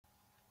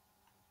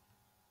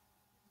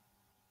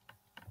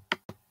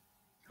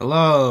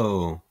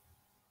Hello.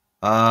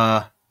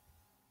 Well,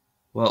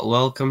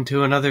 welcome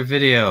to another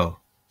video.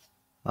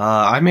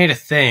 I made a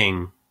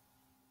thing.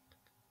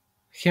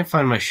 I can't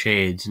find my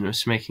shades, and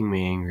it's making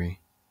me angry.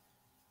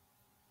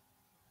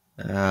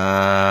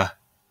 Anyway,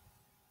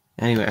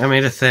 I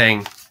made a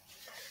thing.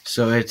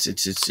 So it's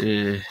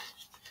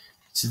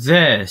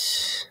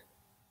this.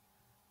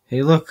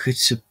 Hey, look,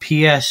 it's a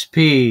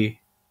PSP,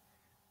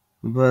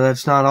 but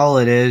that's not all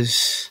it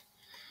is.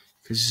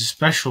 Cause it's a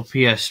special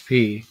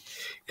PSP.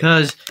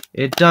 Cause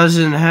it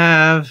doesn't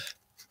have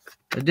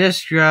a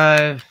disk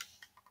drive.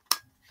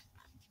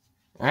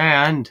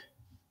 And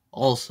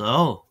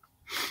also,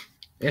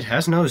 it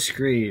has no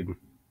screen.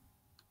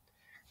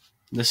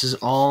 This is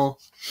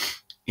all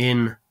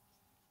in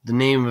the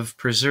name of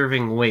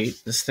preserving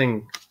weight. This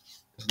thing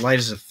is light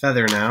as a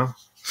feather now.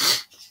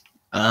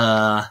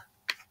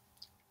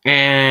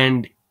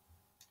 And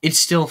it's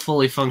still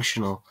fully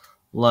functional.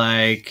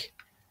 Like,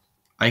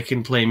 I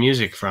can play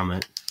music from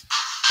it.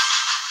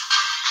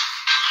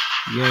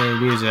 Yay,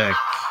 music.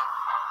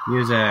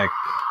 Music.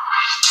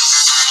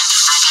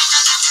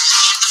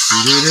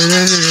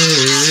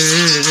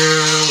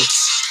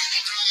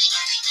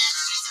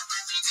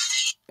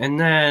 And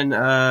then,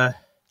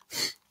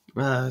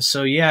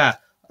 so yeah,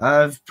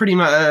 pretty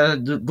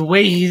much, the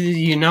way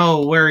you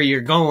know where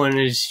you're going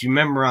is you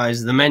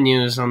memorize the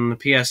menus on the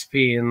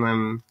PSP, and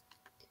then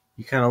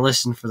you kind of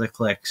listen for the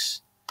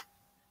clicks.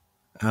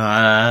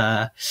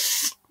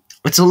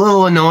 It's a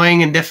little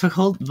annoying and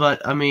difficult,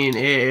 but, I mean,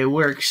 it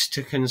works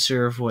to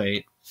conserve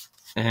weight.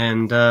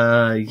 And,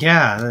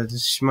 yeah,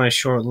 that's my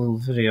short little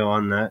video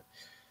on that.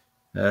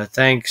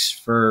 Thanks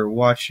for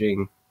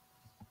watching.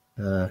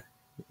 And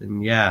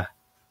yeah.